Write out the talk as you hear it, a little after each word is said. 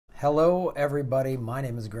Hello, everybody. My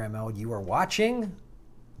name is Graham Heldt. You are watching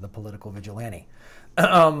The Political Vigilante.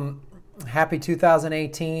 Happy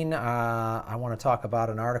 2018. I want to talk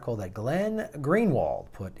about an article that Glenn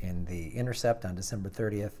Greenwald put in The Intercept on December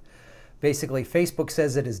 30th. Basically, Facebook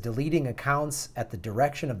says it is deleting accounts at the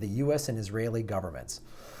direction of the U.S. and Israeli governments.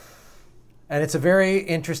 And it's a very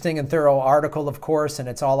interesting and thorough article, of course, and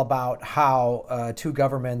it's all about how two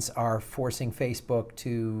governments are forcing Facebook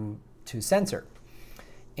to censor.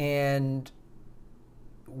 And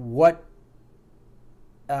what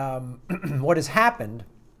has happened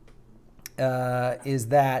is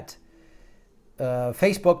that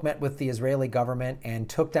Facebook met with the Israeli government and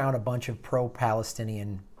took down a bunch of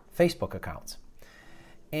pro-Palestinian Facebook accounts.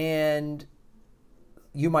 And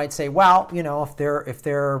you might say, well, you know, if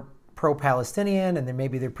they're pro-Palestinian and then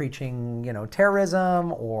maybe they're preaching, you know,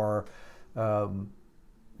 terrorism or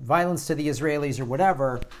violence to the Israelis or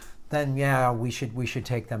whatever, then yeah, we should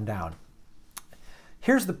take them down.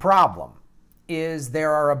 Here's the problem, is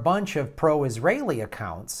there are a bunch of pro-Israeli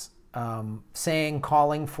accounts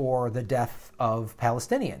calling for the death of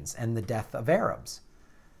Palestinians and the death of Arabs.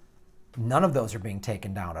 None of those are being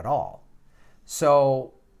taken down at all.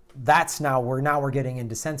 So that's we're getting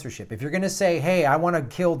into censorship. If you're going to say, hey, I want to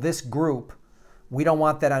kill this group, we don't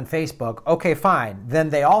want that on Facebook, okay, fine,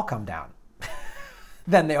 then they all come down.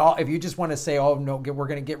 Then they all, if you just want to say, oh no, we're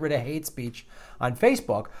going to get rid of hate speech on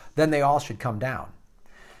Facebook, then they all should come down.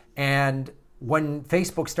 And when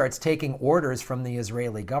Facebook starts taking orders from the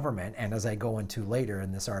Israeli government, and as I go into later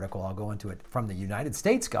in this article, I'll go into it from the United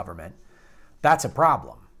States government, that's a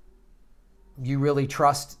problem. You really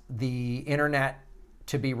trust the internet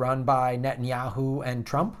to be run by Netanyahu and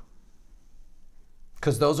Trump?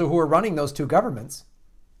 Because those are who are running those two governments.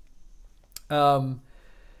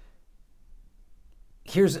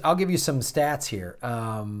 I'll give you some stats here.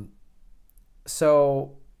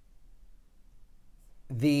 So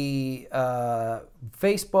the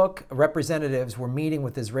Facebook representatives were meeting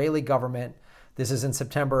with the Israeli government, this is in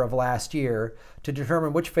September of last year, to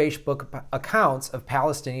determine which Facebook accounts of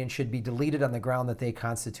Palestinians should be deleted on the ground that they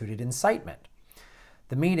constituted incitement.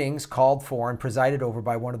 The meetings, called for and presided over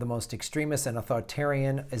by one of the most extremist and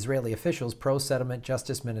authoritarian Israeli officials, pro-settlement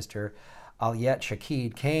Justice Minister Ayelet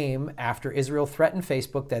Shaked, came after Israel threatened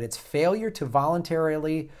Facebook that its failure to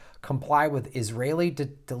voluntarily comply with Israeli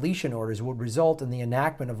deletion orders would result in the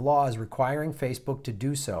enactment of laws requiring Facebook to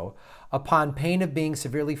do so upon pain of being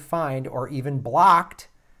severely fined or even blocked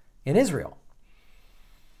in Israel.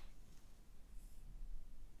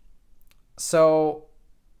 So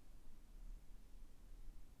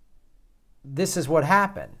this is what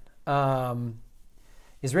happened.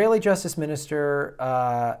 Israeli Justice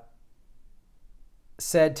Minister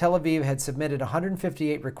said Tel Aviv had submitted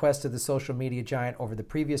 158 requests to the social media giant over the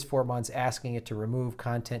previous 4 months asking it to remove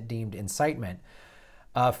content deemed incitement.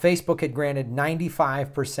 Facebook had granted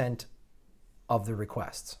 95% of the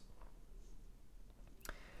requests.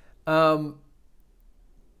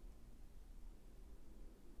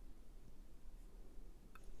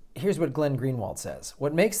 Here's what Glenn Greenwald says.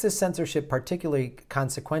 What makes this censorship particularly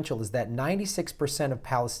consequential is that 96% of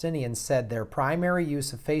Palestinians said their primary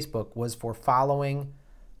use of Facebook was for following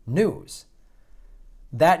news.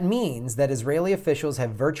 That means that Israeli officials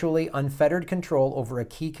have virtually unfettered control over a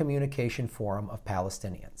key communication forum of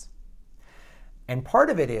Palestinians. And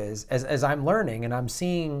part of it is, as I'm learning and I'm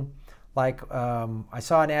seeing, like I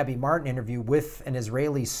saw an Abby Martin interview with an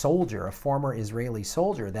Israeli soldier, a former Israeli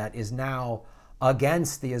soldier that is now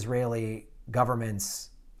against the Israeli government's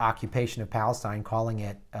occupation of Palestine, calling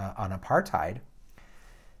it an apartheid,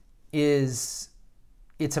 it's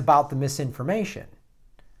about the misinformation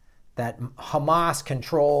that Hamas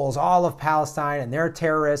controls all of Palestine and they're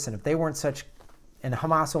terrorists, and if they weren't such, and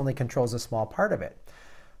Hamas only controls a small part of it.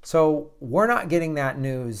 So we're not getting that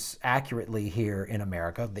news accurately here in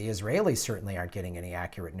America. The Israelis certainly aren't getting any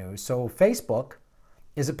accurate news. So Facebook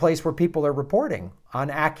is a place where people are reporting on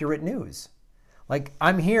accurate news. Like,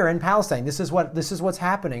 I'm here in Palestine. This is what's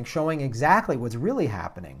happening, showing exactly what's really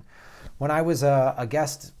happening. When I was a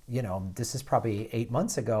guest, you know, this is probably 8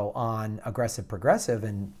 months ago on Aggressive Progressive,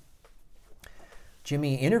 and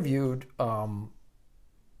Jimmy interviewed a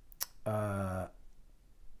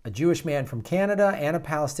Jewish man from Canada and a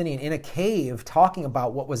Palestinian in a cave talking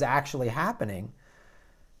about what was actually happening.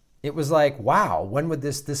 It was like, wow, when would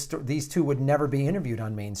these two would never be interviewed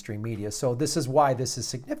on mainstream media. So this is why this is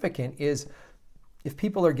significant, is if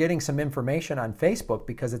people are getting some information on Facebook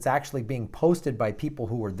because it's actually being posted by people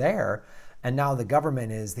who were there, and now the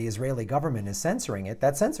Israeli government is censoring it,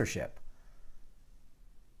 that's censorship.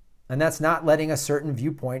 And that's not letting a certain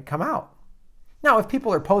viewpoint come out. Now, if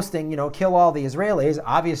people are posting, kill all the Israelis,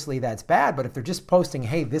 obviously that's bad. But if they're just posting,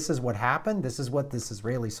 hey, this is what happened, this is what this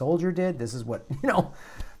Israeli soldier did, this is what,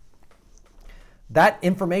 that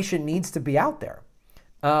information needs to be out there.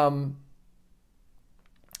 And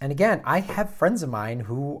again, I have friends of mine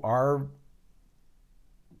who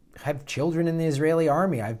have children in the Israeli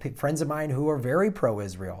army. I have friends of mine who are very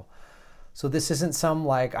pro-Israel. So this isn't some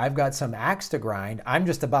I've got some axe to grind. I'm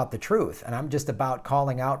just about the truth, and I'm just about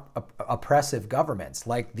calling out oppressive governments.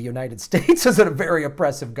 Like the United States is a very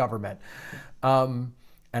oppressive government. And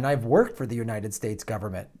I've worked for the United States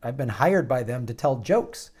government. I've been hired by them to tell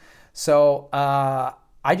jokes. So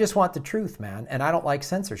I just want the truth, man, and I don't like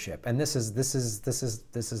censorship. And this is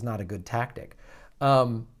not a good tactic.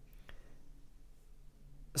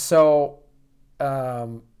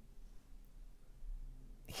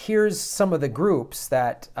 Here's some of the groups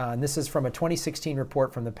that, and this is from a 2016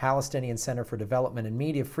 report from the Palestinian Center for Development and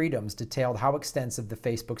Media Freedoms, detailed how extensive the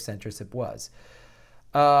Facebook censorship was.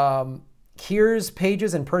 Here's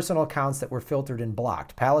pages and personal accounts that were filtered and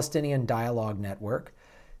blocked. Palestinian Dialogue Network,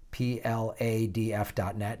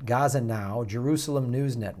 PLADF.net, Gaza Now, Jerusalem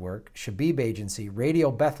News Network, Shabib Agency, Radio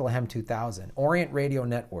Bethlehem 2000, Orient Radio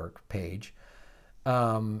Network page,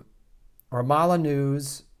 Ramallah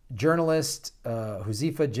News, journalist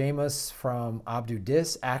Huzifa James from Abdu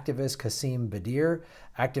Dis, activist Qasim Badir,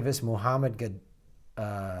 activist Muhammad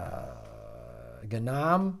Ghanam.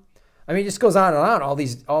 I mean, it just goes on and on, all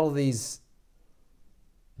of these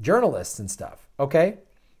journalists and stuff, okay?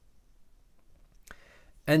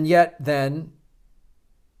 And yet then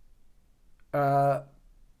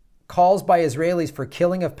calls by Israelis for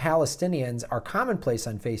killing of Palestinians are commonplace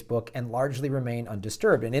on Facebook and largely remain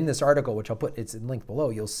undisturbed. And in this article, which I'll put, it's linked below,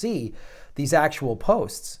 you'll see these actual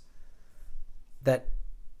posts that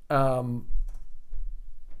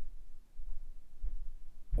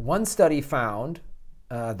one study found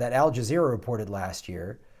that Al Jazeera reported last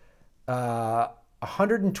year,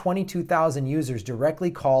 122,000 users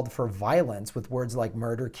directly called for violence with words like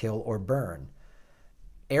murder, kill, or burn.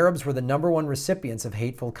 Arabs were the #1 recipients of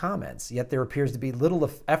hateful comments, yet there appears to be little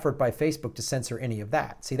effort by Facebook to censor any of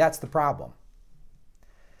that. See, that's the problem.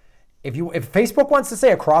 If Facebook wants to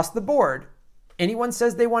say across the board, anyone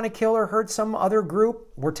says they want to kill or hurt some other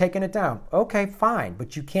group, we're taking it down. Okay, fine,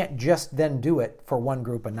 but you can't just then do it for one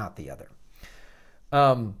group and not the other.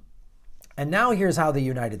 And now here's how the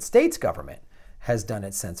United States government has done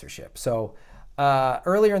its censorship. So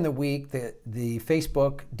earlier in the week, the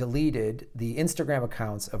Facebook deleted the Instagram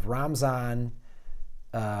accounts of Ramzan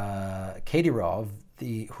Kadyrov,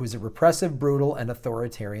 who's a repressive, brutal, and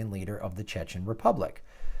authoritarian leader of the Chechen Republic.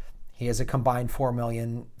 He has a combined 4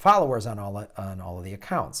 million followers on all of the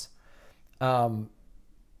accounts. I'll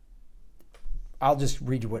just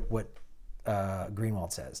read you what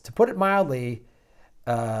Greenwald says. To put it mildly,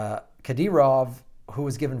 Kadyrov, who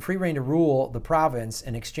was given free rein to rule the province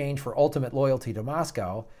in exchange for ultimate loyalty to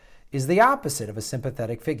Moscow, is the opposite of a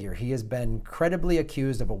sympathetic figure. He has been credibly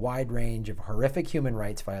accused of a wide range of horrific human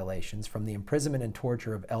rights violations, from the imprisonment and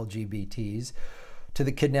torture of LGBTs to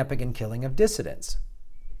the kidnapping and killing of dissidents.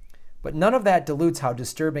 But none of that dilutes how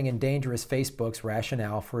disturbing and dangerous Facebook's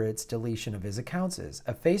rationale for its deletion of his accounts is.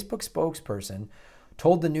 A Facebook spokesperson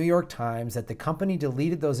told the New York Times that the company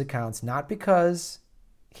deleted those accounts not because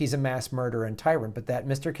he's a mass murderer and tyrant, but that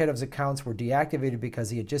Mr. Kadyrov's accounts were deactivated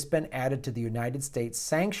because he had just been added to the United States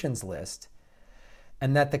sanctions list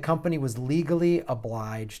and that the company was legally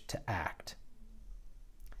obliged to act.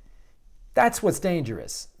 That's what's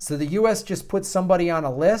dangerous. So the U.S. just puts somebody on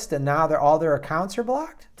a list and now all their accounts are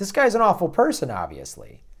blocked? This guy's an awful person,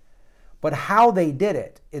 obviously. But how they did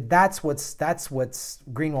it, that's what's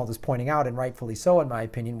Greenwald is pointing out, and rightfully so, in my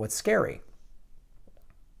opinion, what's scary.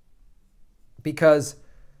 Because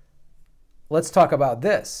let's talk about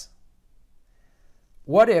this.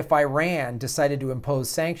 What if Iran decided to impose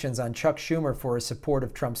sanctions on Chuck Schumer for his support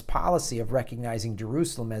of Trump's policy of recognizing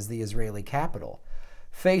Jerusalem as the Israeli capital?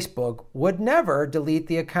 Facebook would never delete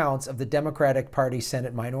the accounts of the Democratic Party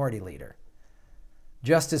Senate Minority Leader.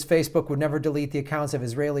 Just as Facebook would never delete the accounts of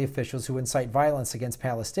Israeli officials who incite violence against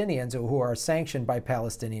Palestinians or who are sanctioned by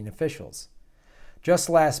Palestinian officials. Just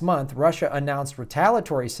last month, Russia announced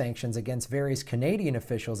retaliatory sanctions against various Canadian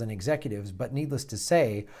officials and executives, but needless to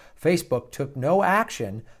say, Facebook took no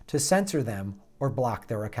action to censor them or block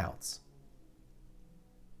their accounts.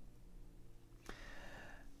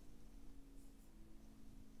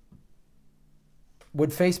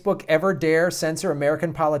 Would Facebook ever dare censor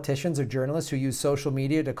American politicians or journalists who use social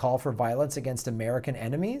media to call for violence against American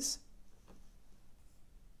enemies?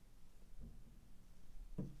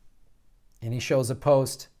 And he shows a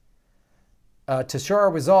post to show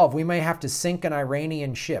our resolve, we may have to sink an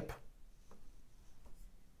Iranian ship.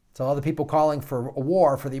 So all the people calling for a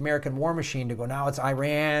war, for the American war machine to go, now it's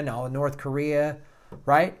Iran, now North Korea,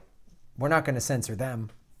 right? We're not going to censor them.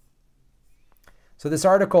 So this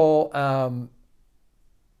article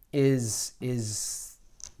is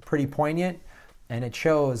pretty poignant, and it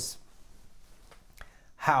shows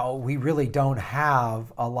how we really don't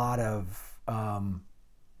have a lot of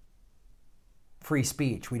free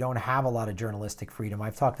speech. We don't have a lot of journalistic freedom.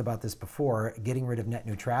 I've talked about this before, getting rid of net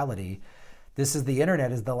neutrality. The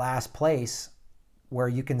internet is the last place where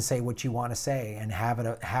you can say what you want to say and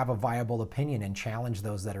have a viable opinion and challenge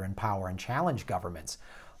those that are in power and challenge governments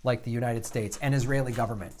like the United States and Israeli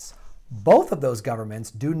governments. Both of those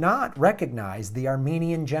governments do not recognize the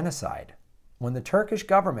Armenian genocide. When the Turkish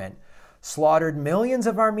government slaughtered millions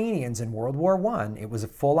of Armenians in World War I, it was a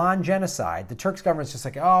full-on genocide. The Turkish government's just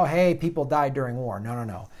like, oh, hey, people died during war. No, no,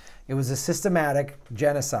 no. It was a systematic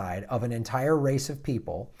genocide of an entire race of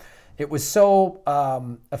people. It was so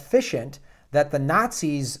efficient that the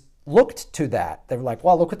Nazis looked to that. They were like,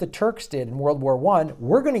 well, look what the Turks did in World War I.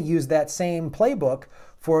 We're going to use that same playbook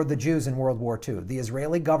for the Jews in World War II. The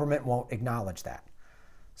Israeli government won't acknowledge that.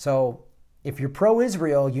 So if you're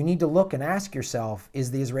pro-Israel, you need to look and ask yourself,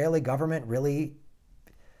 is the Israeli government really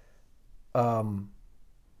a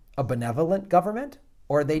benevolent government?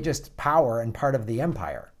 Or are they just power and part of the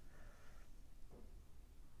empire?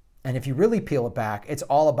 And if you really peel it back, it's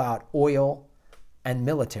all about oil and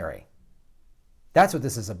military. That's what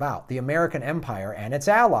this is about. The American empire and its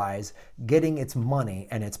allies getting its money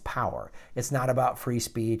and its power. It's not about free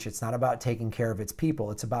speech. It's not about taking care of its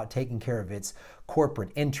people. It's about taking care of its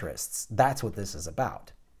corporate interests. That's what this is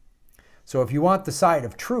about. So if you want the side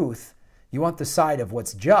of truth, you want the side of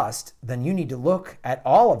what's just, then you need to look at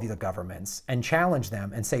all of the governments and challenge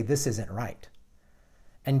them and say, this isn't right.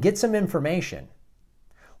 And get some information.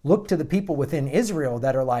 Look to the people within Israel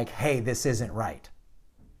that are like, hey, this isn't right.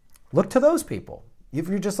 Look to those people. If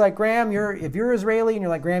you're just like, Graham, if you're Israeli and you're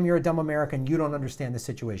like, Graham, you're a dumb American, you don't understand the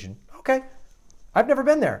situation. Okay, I've never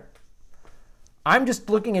been there. I'm just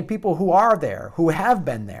looking at people who are there, who have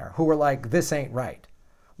been there, who are like, this ain't right.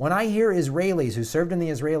 When I hear Israelis who served in the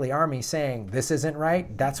Israeli army saying this isn't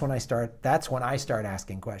right, that's when I start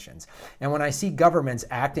asking questions. And when I see governments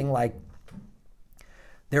acting like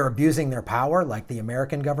they're abusing their power, like the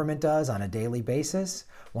American government does on a daily basis,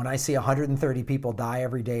 when I see 130 people die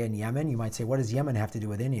every day in Yemen, you might say, what does Yemen have to do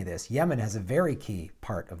with any of this? Yemen has a very key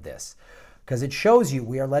part of this, because it shows you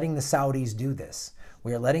we are letting the Saudis do this.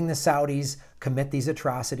 We are letting the Saudis commit these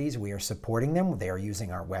atrocities. We are supporting them. They are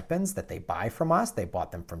using our weapons that they buy from us. They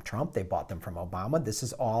bought them from Trump. They bought them from Obama. This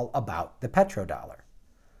is all about the petrodollar.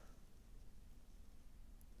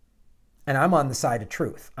 And I'm on the side of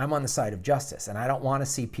truth. I'm on the side of justice. And I don't want to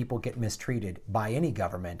see people get mistreated by any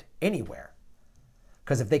government anywhere.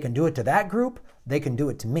 Because if they can do it to that group, they can do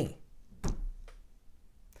it to me.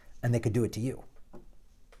 And they could do it to you.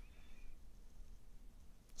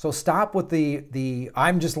 So stop with the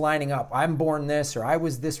I'm just lining up. I'm born this, or I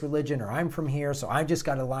was this religion, or I'm from here, so I just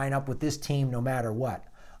got to line up with this team no matter what.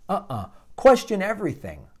 Question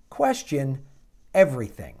everything. Question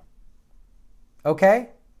everything. Okay?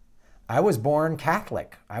 I was born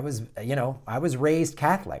Catholic. I was raised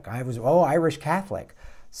Catholic. I was, Irish Catholic.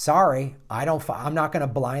 Sorry, I'm not going to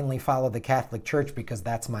blindly follow the Catholic Church because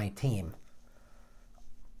that's my team.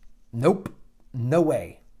 Nope. No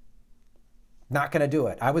way. Not going to do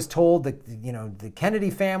it. I was told that, the Kennedy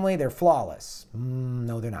family, they're flawless.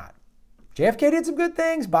 No, they're not. JFK did some good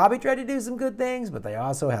things. Bobby tried to do some good things, but they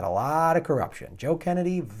also had a lot of corruption. Joe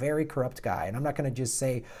Kennedy, very corrupt guy. And I'm not going to just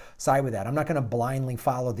side with that. I'm not going to blindly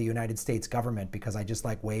follow the United States government because I just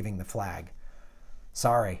like waving the flag.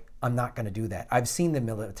 Sorry, I'm not going to do that. I've seen the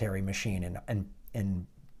military machine in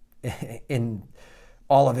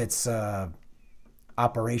all of its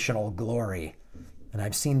operational glory. And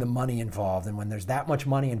I've seen the money involved. And when there's that much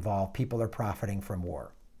money involved, people are profiting from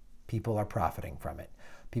war. People are profiting from it.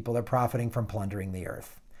 People are profiting from plundering the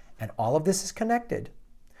earth. And all of this is connected.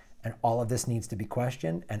 And all of this needs to be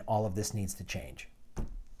questioned. And all of this needs to change.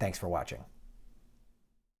 Thanks for watching.